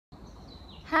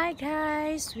Hi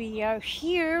guys! We are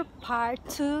here, part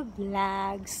 2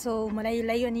 vlog. So,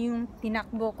 malayo-layo na yung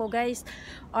tinakbo ko guys.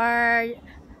 Or,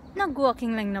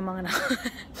 nag-walking lang na mga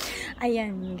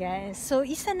Ayan guys. So,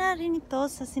 isa na rin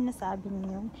ito sa sinasabi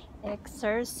niyong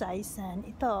exercise.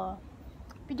 Ito.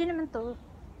 Pwede naman to.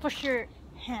 Push your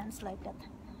hands like that.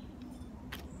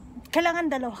 Kailangan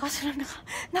dalawa kasi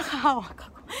nakahawak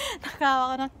ako. Nakahawak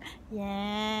ako ng...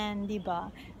 Yan,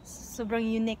 diba? Sobrang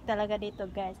unique talaga dito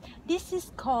guys. This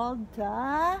is called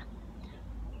the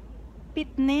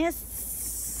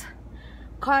fitness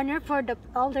corner for the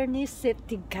elderly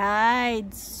city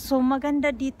guide. So maganda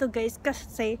dito guys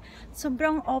kasi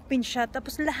sobrang open siya.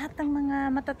 Tapos lahat ng mga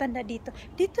matatanda dito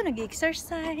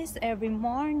nag-exercise every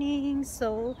morning.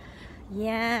 So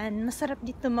yan, masarap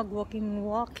dito mag-walking.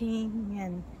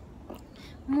 Yan.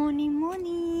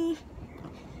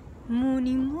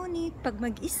 Muni pag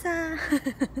mag-isa.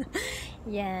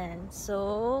 Yan.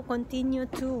 So, continue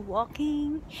to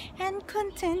walking and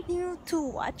continue to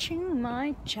watching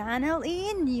my channel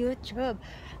in YouTube.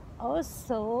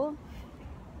 Also,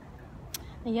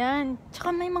 ayan.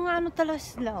 Tsaka may mga ano talaga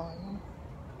sila.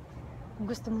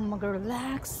 Gusto mo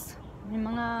mag-relax. May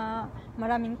mga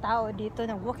maraming tao dito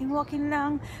na walking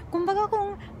lang. Kumbaga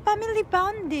kung family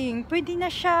bonding, pwede na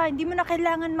siya. Hindi mo na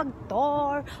kailangan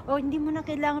mag-tour o hindi mo na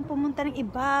kailangan pumunta ng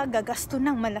iba, gagasto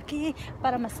ng malaki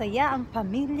para masaya ang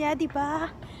pamilya, di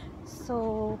ba?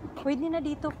 So, pwede na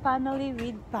dito family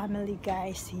with family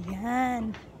guys.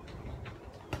 Yan.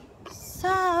 So,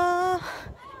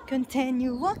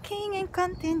 continue walking and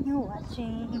continue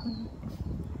watching.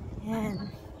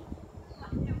 Yan.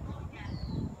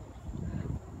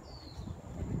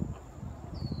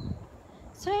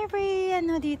 So every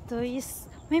dito is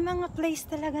may mga place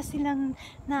talaga silang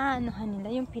naanuhan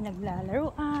nila yung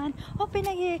pinaglalaruan o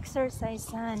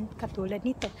pinag-exercisean katulad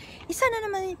nito. Isa na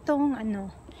naman itong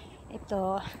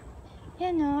ito.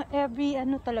 Yan every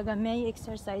talaga may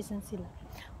exercisean sila.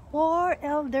 For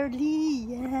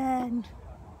elderly, yan.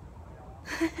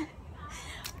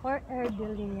 For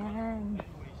elderly, yan.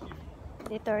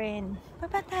 Dito rin.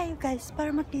 Baba tayo guys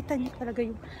para makita niyo talaga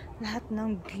yung lahat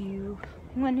ng view.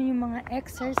 Yung yung mga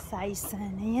exercise.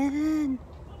 Ayan.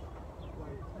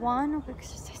 One of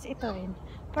exercise. Ito rin.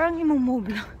 Parang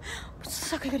imumove lang.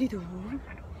 Sasakay ka dito.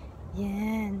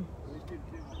 Yan.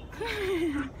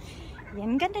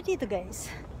 Yan. Ganda dito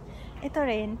guys. Ito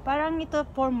rin. Parang ito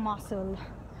for muscle.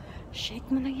 Shake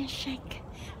mo lang yan. Shake.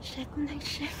 Shake mo lang.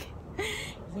 Shake.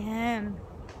 Yan.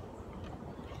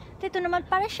 Ito naman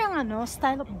para siyang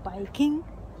style of biking.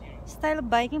 Style of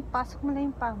biking. Pasok mo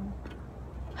lang yung pang.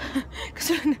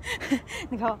 Kasi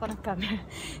nagawa ko ng camera.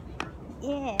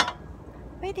 Yeah.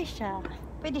 Pwede siya.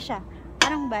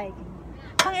 Parang biking.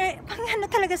 Pang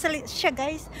talaga siya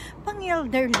guys. Pang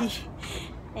elderly.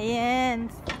 Ayan.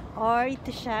 Or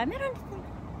ito siya. Meron ito.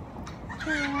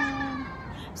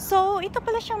 So, ito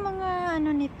pala siyang mga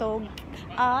nito.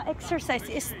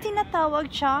 Exercise is tinatawag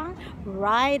siyang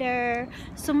rider.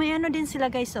 So, may din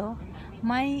sila guys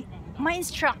may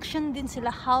instruction din sila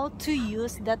how to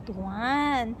use that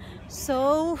one.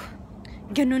 So,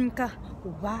 ganun ka.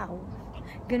 Wow.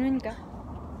 Ganun ka.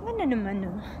 Ano naman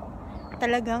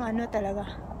Talagang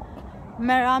talaga.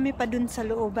 Marami pa dun sa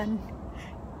looban.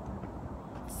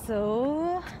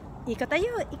 So, ikot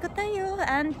tayo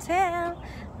until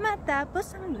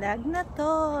matapos ang vlog na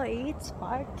to. It's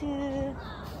part 2.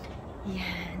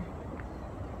 Yan.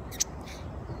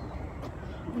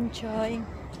 Enjoy.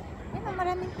 Yan,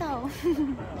 maraming tao.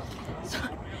 So,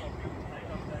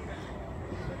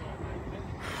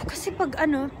 kasi pag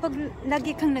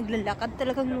lagi kang naglalakad,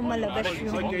 talagang lumalabas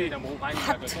yung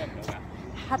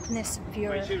hotness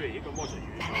pure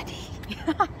melody.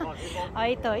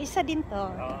 Ito, isa din to.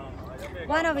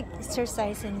 One of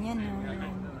exercise yan.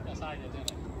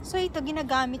 So, ito,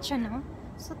 ginagamit siya,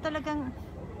 So, talagang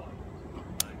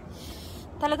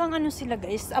sila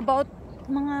guys, about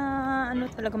mga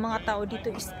talaga mga tao dito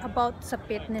is about sa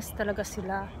fitness talaga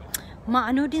sila.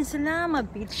 Din sila,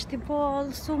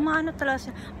 ma-vegetable. So talaga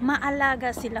sila,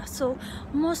 maalaga sila. So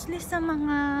mostly sa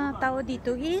mga tao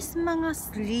dito is mga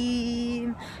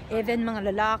slim, even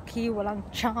mga lalaki walang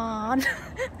tiyan.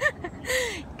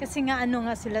 Kasi nga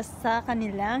sila sa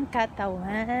kanilang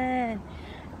katawan.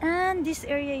 And this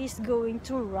area is going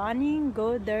to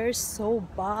go there. So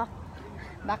back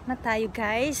na tayo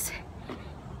guys.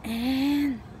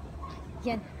 And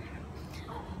yan.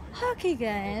 Okay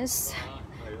guys,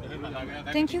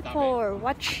 thank you for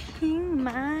watching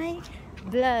my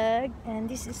vlog and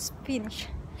this is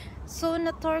finished. So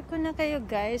na-tour ko na kayo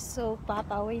guys. So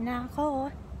papaway na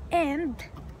ako and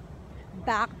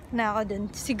back na ako dun.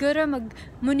 Siguro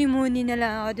mag-muni-muni na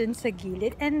lang ako dun sa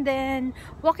gilid. And then,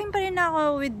 walking pa rin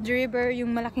ako with river,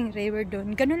 yung malaking river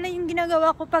dun. Ganun lang yung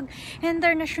ginagawa ko pag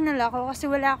international ako kasi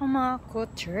wala akong mga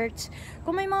co-church.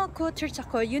 Kung may mga co-church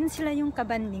ako, yun sila yung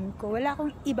kabanding ko. Wala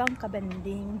akong ibang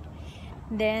kabanding.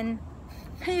 Then,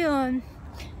 ayun.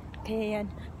 Kaya yan.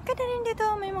 Ganda rin dito,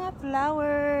 may mga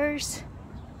flowers.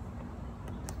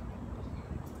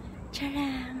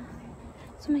 Tcharam!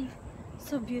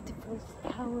 So beautiful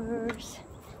flowers.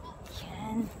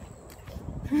 Yan.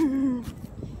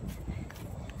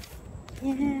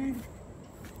 Yan.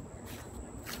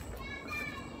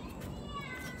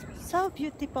 So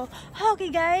beautiful. Okay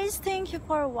guys, thank you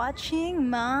for watching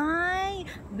my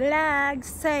vlog.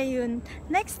 See you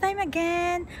next time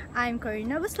again. I'm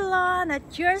Corina Busalon at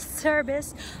your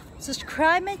service.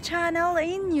 Subscribe my channel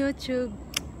in YouTube.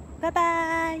 Bye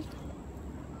bye.